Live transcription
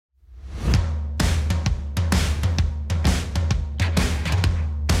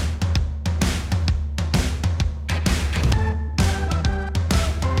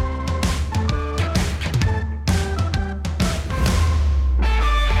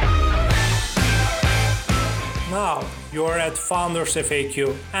You're at Founders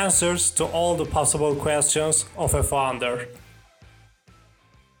FAQ, answers to all the possible questions of a founder.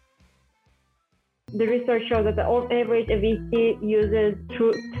 The research shows that on average, a VC uses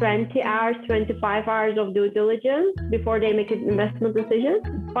 20 hours, 25 hours of due diligence before they make an investment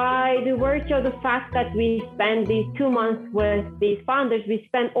decision. By the virtue of the fact that we spend these 2 months with these founders, we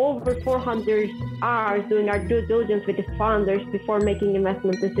spend over 400 hours doing our due diligence with the founders before making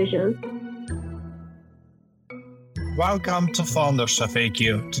investment decisions. Welcome to Founders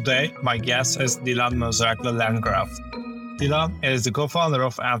FAQ. Today, my guest is Dilan Mozrakli Landgraf. Dilan is the co-founder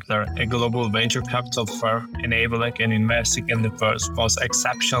of Antler, a global venture capital firm enabling and investing in the world's most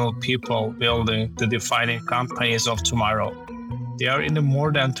exceptional people building the defining companies of tomorrow. They are in the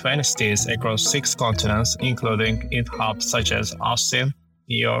more than 20 states across 6 continents, including in hubs such as Austin,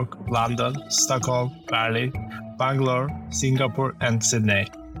 New York, London, Stockholm, Berlin, Bangalore, Singapore, and Sydney.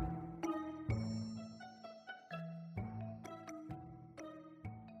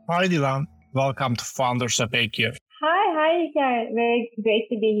 Hi, Dilan. Welcome to Founders FAQ. Hi, very great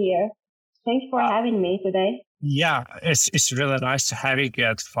to be here. Thanks for having me today. Yeah, it's really nice to have you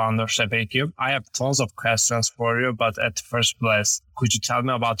at Founders FAQ. I have tons of questions for you, but at first place, could you tell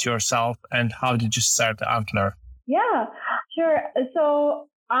me about yourself and how did you start Antler? Yeah, sure. So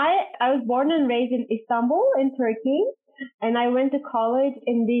I was born and raised in Istanbul in Turkey. And I went to college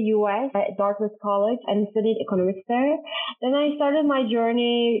in the US at Dartmouth College and studied economics there. Then I started my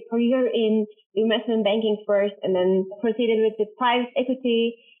career in investment banking first and then proceeded with the private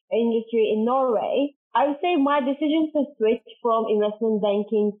equity industry in Norway. I would say my decision to switch from investment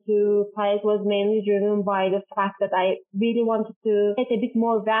banking to private was mainly driven by the fact that I really wanted to get a bit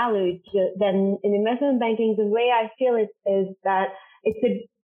more value than in investment banking. The way I feel it is that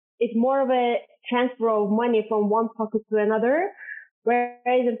it's more of a transfer of money from one pocket to another, whereas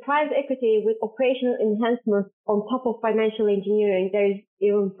in private equity with operational enhancements on top of financial engineering, there's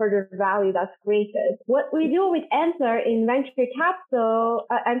even further value that's created. What we do with Antler in venture capital,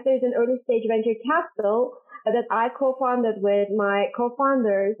 Antler is an early stage venture capital that I co-founded with my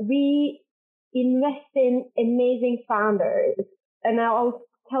co-founders. We invest in amazing founders, and I'll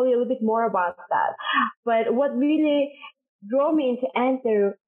tell you a little bit more about that. But what really drove me into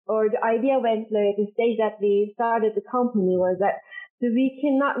Antler, or the idea of Antler at the stage that we started the company, was that we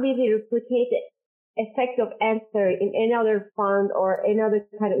cannot really replicate the effect of Antler in any other fund or any other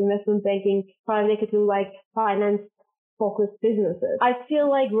kind of investment banking, private equity, like finance-focused businesses. I feel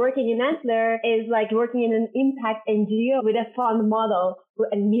like working in Antler is like working in an impact NGO with a fund model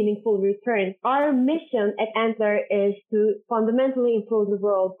and meaningful returns. Our mission at Antler is to fundamentally improve the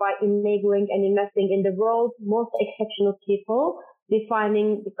world by enabling and investing in the world's most exceptional people,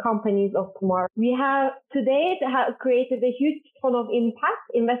 defining the companies of tomorrow. We have to date created a huge ton of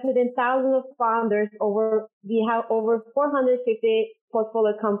impact, invested in thousands of founders. We have over 450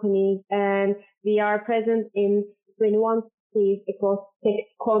 portfolio companies, and we are present in 21 cities across 6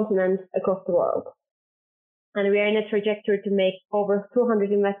 continents across the world. And we are in a trajectory to make over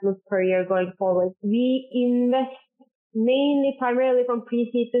 200 investments per year going forward. We invest primarily from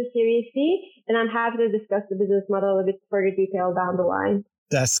pre-seed to Series C, and I'm happy to discuss the business model a bit further detail down the line.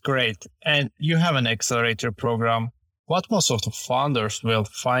 That's great. And you have an accelerator program. What most of the founders will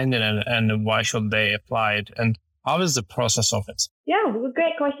find in it, and why should they apply it? And how is the process of it? Yeah,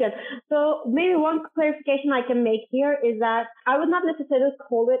 great question. So maybe one clarification I can make here is that I would not necessarily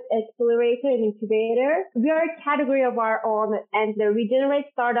call it accelerator and incubator. We are a category of our own, and we generate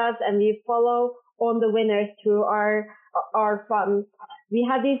startups and we follow on the winners through our funds. We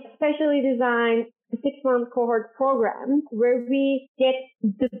have these specially designed 6-month cohort programs where we get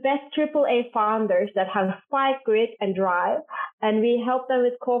the best AAA founders that have spike, grit, and drive, and we help them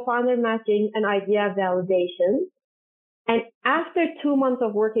with co-founder matching and idea validation. And after 2 months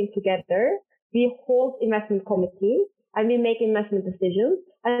of working together, we hold investment committees and we make investment decisions,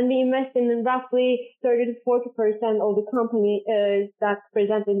 and we invest in roughly 30 to 40% of the company that's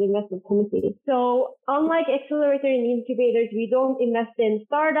present in the investment committee. So unlike accelerator and incubators, we don't invest in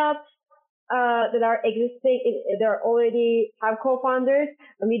startups that are existing, they already have co-founders,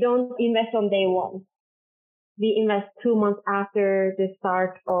 and we don't invest on day one. We invest 2 months after the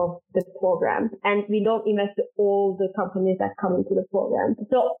start of the program, and we don't invest in all the companies that come into the program.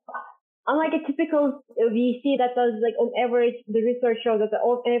 So unlike a typical VC that does, like, on average, the research shows that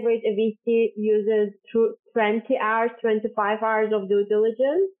on average a VC uses 20 hours, 25 hours of due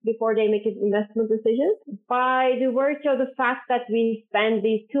diligence before they make an investment decision. By the virtue of the fact that we spend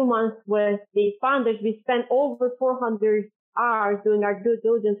these 2 months with these founders, we spend over 400 hours doing our due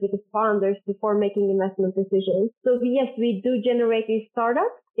diligence with the founders before making investment decisions. So yes, we do generate these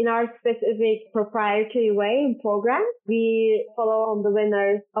startups in our specific proprietary way and program. We follow on the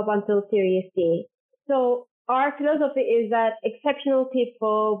winners up until Series C. So our philosophy is that exceptional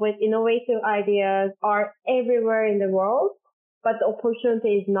people with innovative ideas are everywhere in the world, but the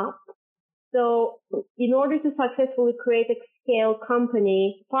opportunity is not. So in order to successfully create a scale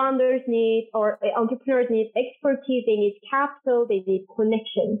company, founders need, or entrepreneurs need expertise, they need capital, they need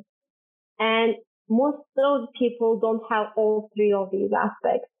connections. And most of those people don't have all three of these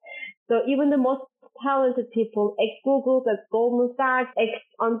aspects. So even the most talented people, ex-Google, ex-Goldman Sachs,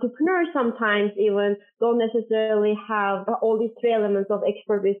 ex-entrepreneurs sometimes even don't necessarily have all these three elements of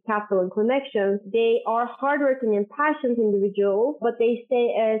expertise, capital, and connections. They are hardworking and passionate individuals, but they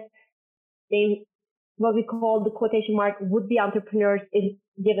stay as what we call the quotation mark would-be entrepreneurs if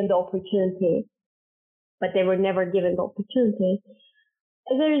given the opportunity, but they were never given the opportunity.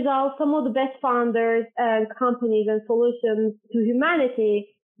 As a result, some of the best founders and companies and solutions to humanity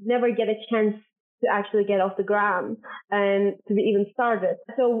never get a chance to actually get off the ground and to be even started.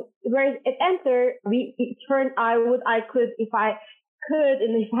 So whereas at Enter, I could, if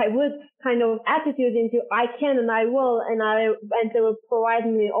I would kind of attitude into I can and I will, and they will provide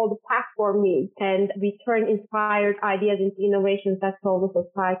me all the platform needs, and we turn inspired ideas into innovations that solve the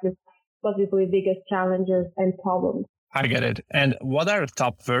society's possibly biggest challenges and problems. I get it. And what are the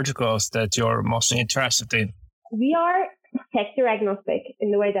top verticals that you're most interested in? We are sector agnostic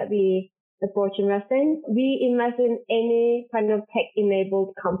in the way that we approach investing. We invest in any kind of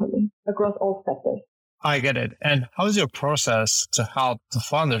tech-enabled company across all sectors. I get it. And how is your process to help the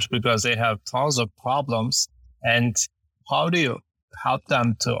founders, because they have tons of problems, and how do you help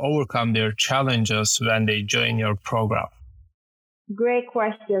them to overcome their challenges when they join your program? Great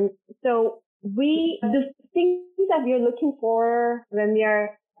question. So the things that we're looking for when we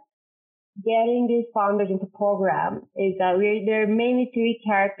are getting these founders into program is that there are mainly three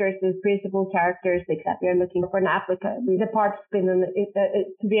principal characteristics that we are looking for an applicant,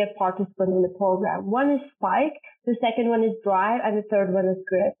 to be a participant in the program. One is spike, the second one is drive, and the third one is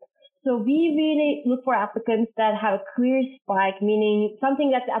grit. So we really look for applicants that have a clear spike, meaning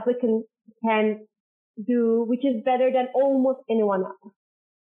something that the applicant can do, which is better than almost anyone else.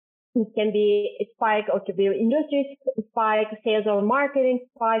 It can be a spike, or it could be an industry spike, sales or marketing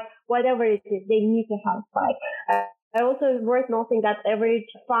spike, whatever it is, they need to have spike. I also worth noting that every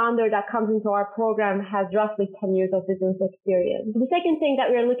founder that comes into our program has roughly 10 years of business experience. The second thing that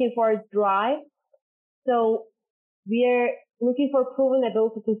we're looking for is drive. So we're looking for proven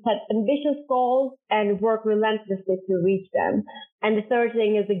ability to set ambitious goals and work relentlessly to reach them. And the third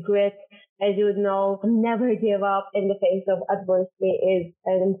thing is the grit. As you would know, never give up in the face of adversity is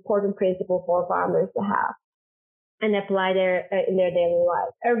an important principle for founders to have and apply in their daily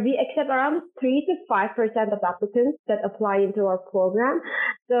life. We accept around 3 to 5% of applicants that apply into our program.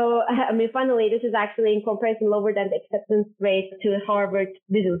 So, finally, this is actually in comparison lower than the acceptance rate to Harvard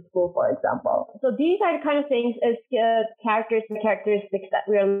Business School, for example. So these are the kind of things as characteristics that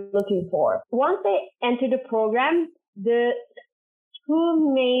we are looking for. Once they enter the program, the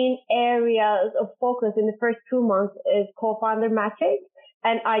two main areas of focus in the first 2 months is co-founder matching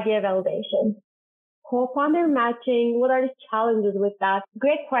and idea validation. Co-founder matching, what are the challenges with that?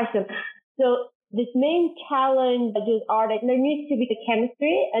 Great question. So this main challenges are that there needs to be the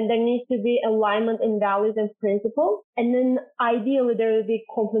chemistry and there needs to be alignment in values and principles. And then ideally there will be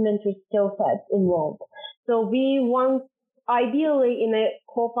complementary skill sets involved. So ideally in a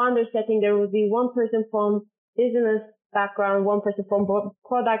co-founder setting, there will be one person from business background, one person from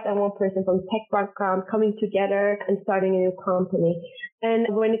product, and one person from tech background coming together and starting a new company.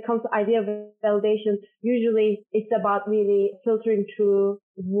 And when it comes to idea validation, usually it's about really filtering through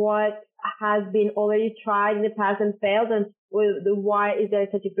what has been already tried in the past and failed, and why is there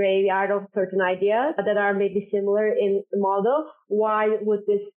such a graveyard of certain ideas that are maybe similar in the model? Why would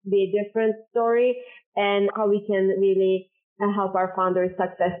this be a different story? And how we can really help our founders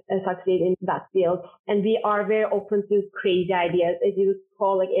succeed in that field. And we are very open to crazy ideas. As you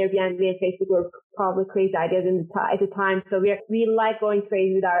call, like Airbnb and Facebook were probably crazy ideas at the time. So we like going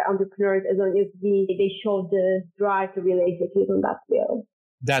crazy with our entrepreneurs as long as they show the drive to really execute on that field.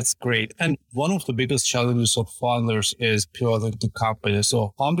 That's great. And one of the biggest challenges of founders is pivoting the company.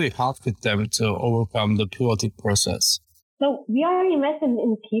 So how do you help with them to overcome the pivoting process? So we are investing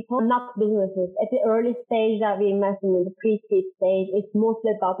in people, not businesses. At the early stage that we invest in the pre-seed stage, it's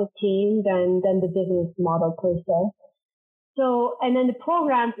mostly about the team than the business model per se. So, and then the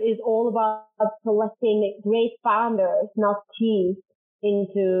programs is all about selecting great founders, not teams,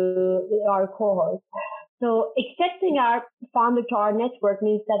 into our cohorts. So accepting our founder to our network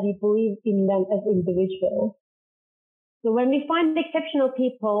means that we believe in them as individuals. So when we find exceptional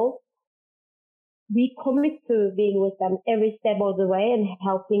people, we commit to being with them every step of the way and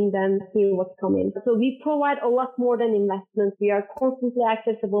helping them see what's coming. So we provide a lot more than investments. We are constantly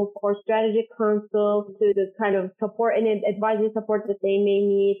accessible for strategic counsel, to the kind of support and advisory support that they may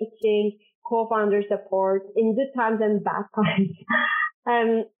need, pitching, co-founder support in good times and bad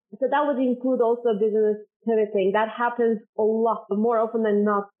times. So that would include also business pivoting. That happens a lot, more often than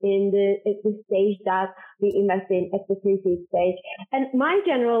not in the stage that we invest in, at the pre-seed stage. And my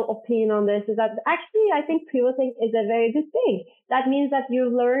general opinion on this is that actually I think pivoting is a very good thing. That means that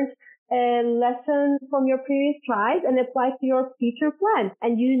you've learned a lesson from your previous tries and apply to your future plan.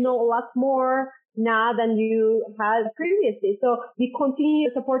 And you know a lot more now than you had previously. So we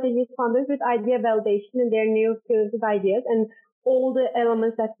continue supporting these founders with idea validation and their new creative ideas, and all the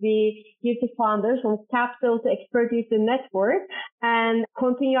elements that we give to founders, from capital to expertise to network, and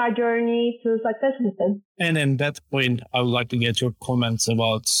continue our journey to success with them. And in that point, I would like to get your comments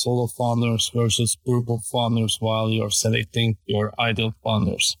about solo founders versus group of founders while you're selecting your ideal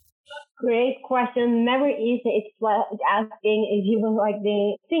founders. Great question. Never easy. It's like asking if you were like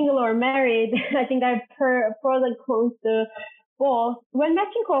the single or married. I think there are pros and cons to both. When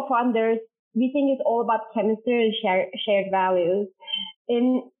matching co-founders, we think it's all about chemistry and shared values.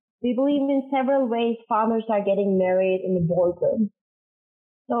 And we believe in several ways founders are getting married in the boardroom.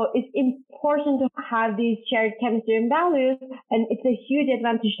 So it's important to have these shared chemistry and values, and it's a huge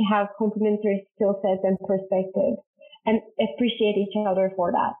advantage to have complementary skill sets and perspectives and appreciate each other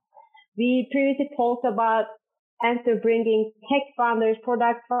for that. We previously talked about Answer bringing tech founders,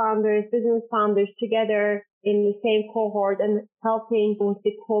 product founders, business founders together in the same cohort and helping with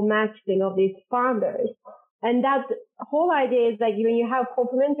the co-matching of these founders. And that whole idea is like when you have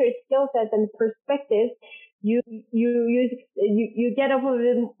complementary skill sets and perspectives, you get up at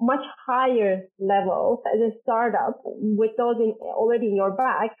a much higher level as a startup with those already in your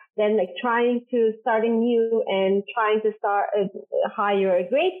bag than like starting new and trying to hire a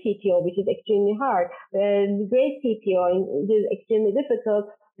great CTO, which is extremely hard. The great CTO is extremely difficult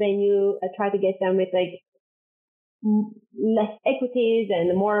when you try to get them with like less equities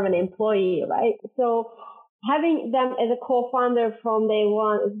and more of an employee, right? So having them as a co-founder from day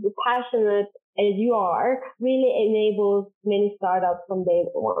one, is passionate as you are, really enables many startups from day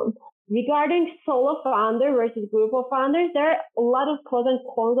one. Regarding solo founder versus group of founders, there are a lot of pros and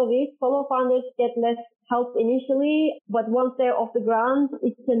cons of it. Solo founders get less help initially, but once they're off the ground,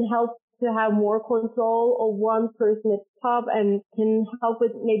 it can help to have more control of one person at the top and can help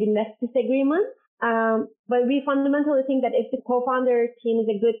with maybe less disagreement. But we fundamentally think that if the co-founder team is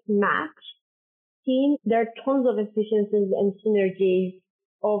a good match team, there are tons of efficiencies and synergies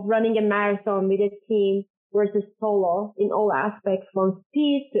of running a marathon with a team versus solo in all aspects, from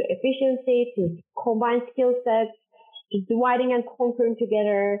speed to efficiency to combined skill sets, to dividing and conquering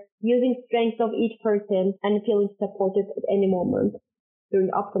together, using strengths of each person and feeling supported at any moment during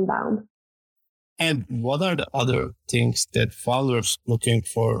ups and downs. And what are the other things that founders looking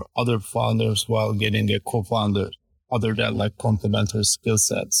for other founders while getting a co-founder, other than like complementary skill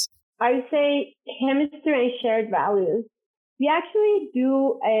sets? I would say chemistry and shared values. We actually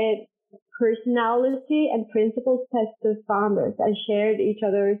do a personality and principles test with founders and shared each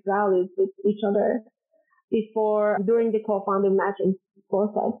other's values with each other during the co-founder matching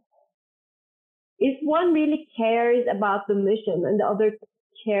process. If one really cares about the mission and the other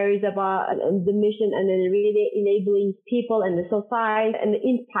cares about the mission and then really enabling people and the society and the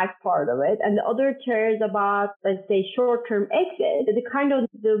impact part of it, and the other cares about, let's say, short-term exit,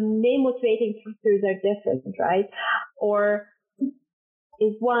 the main motivating factors are different, right? Or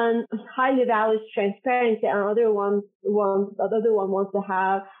if one highly values transparency and the other one wants to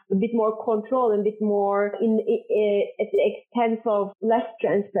have a bit more control and a bit more at the expense of less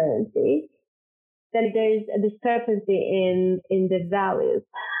transparency, then there's a discrepancy in the values.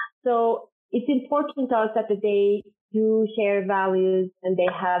 So it's important to us that they do share values and they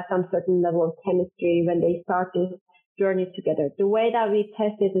have some certain level of chemistry when they start this journey together. The way that we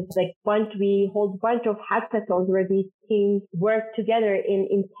test it is like we hold a bunch of hackathons where these teams work together in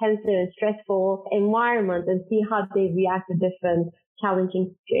intensive and stressful environments and see how they react to different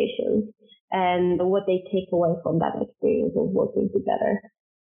challenging situations and what they take away from that experience of working together.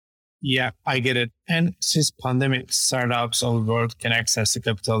 Yeah, I get it. And since pandemic, startups all over the world can access the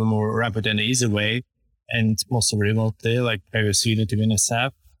capital more rapid and easy way, and mostly remotely, like previously you need to be in a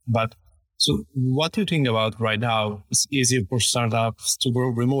SAP. But so what do you think about right now? It's easier for startups to grow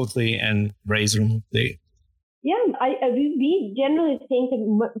remotely and raise remotely. Yeah, we generally think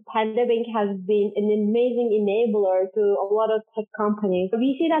that pandemic has been an amazing enabler to a lot of tech companies.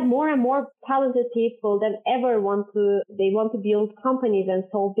 We see that more and more talented people than ever want to build companies and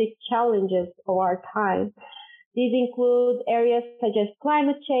solve big challenges of our time. These include areas such as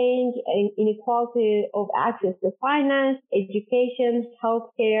climate change, inequality of access to finance, education,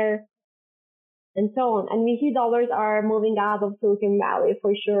 healthcare, and so on. And we see dollars are moving out of Silicon Valley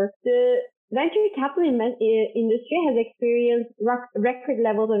for sure. The venture capital industry has experienced record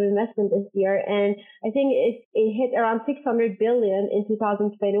levels of investment this year, and I think it hit around 600 billion in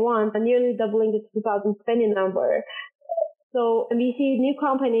 2021, nearly doubling the 2020 number. So we see new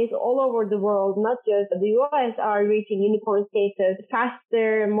companies all over the world, not just the US, are reaching unicorn status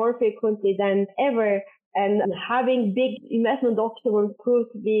faster, more frequently than ever. And having big investment documents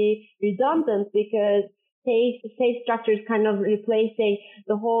proved to be redundant because safe structures kind of replacing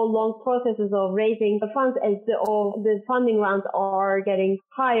the whole long processes of raising the funds as the funding rounds are getting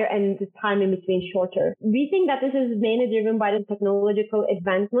higher and the time in between shorter. We think that this is mainly driven by the technological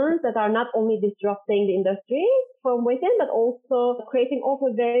advancements that are not only disrupting the industry from within, but also creating also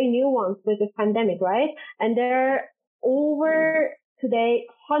very new ones with the pandemic, right? And there are over today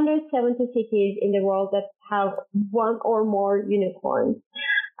 170 cities in the world that have one or more unicorns.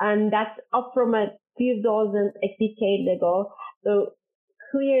 And that's up from a few dozen a decade ago. So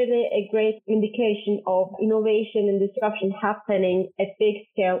clearly a great indication of innovation and disruption happening at big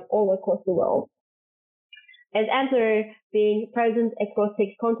scale all across the world. As Antler being present across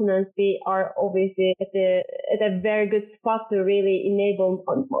 6 continents, we are obviously at a very good spot to really enable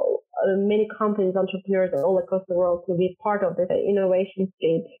many companies, entrepreneurs all across the world to be part of the innovation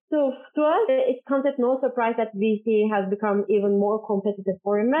stream. So to us, it comes as no surprise that VC has become even more competitive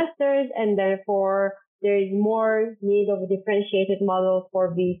for investors, and therefore there is more need of a differentiated model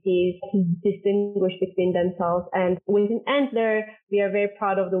for VCs to distinguish between themselves. And within Antler, we are very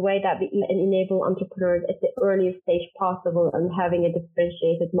proud of the way that we enable entrepreneurs at the earliest stage possible and having a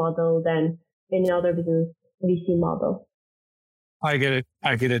differentiated model than any other business VC model. I get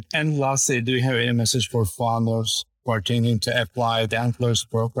it. And lastly, do you have any message for founders who are thinking to apply the Antler's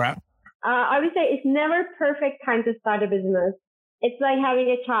program? I would say it's never perfect time to start a business. It's like having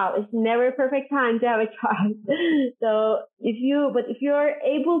a child. It's never a perfect time to have a child. So if you're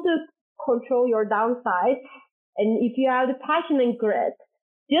able to control your downside, and if you have the passion and grit,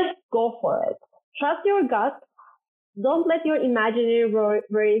 just go for it. Trust your gut. Don't let your imaginary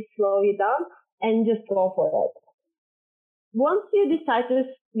worries slow you down, and just go for it. Once you decide to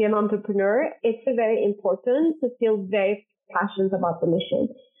be an entrepreneur, it's very important to feel very passionate about the mission,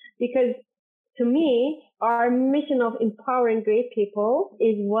 because to me, our mission of empowering great people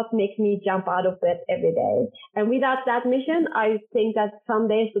is what makes me jump out of bed every day. And without that mission, I think that some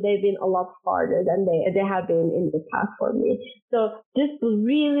days would have been a lot harder than they have been in the past for me. So just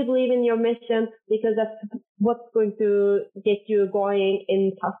really believe in your mission, because that's what's going to get you going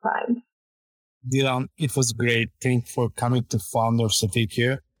in tough times. Dilan, it was great. Thank you for coming to Founders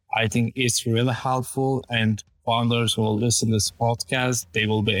FAQ. I think it's really helpful, and founders who will listen to this podcast, they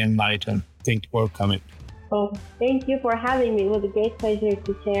will be enlightened. Thank you for coming. Oh, thank you for having me. It was a great pleasure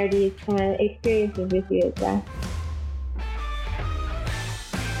to share these experiences with you as well.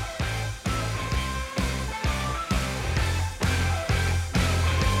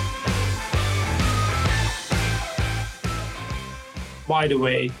 By the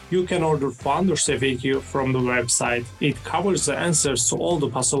way, you can order Founders FAQ from the website. It covers the answers to all the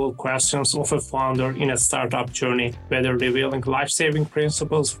possible questions of a founder in a startup journey, whether revealing life-saving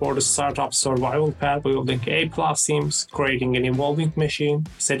principles for the startup survival path, building A-plus teams, creating an evolving machine,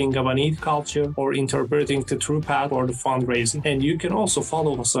 setting up a neat culture, or interpreting the true path for the fundraising. And you can also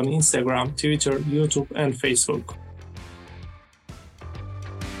follow us on Instagram, Twitter, YouTube, and Facebook.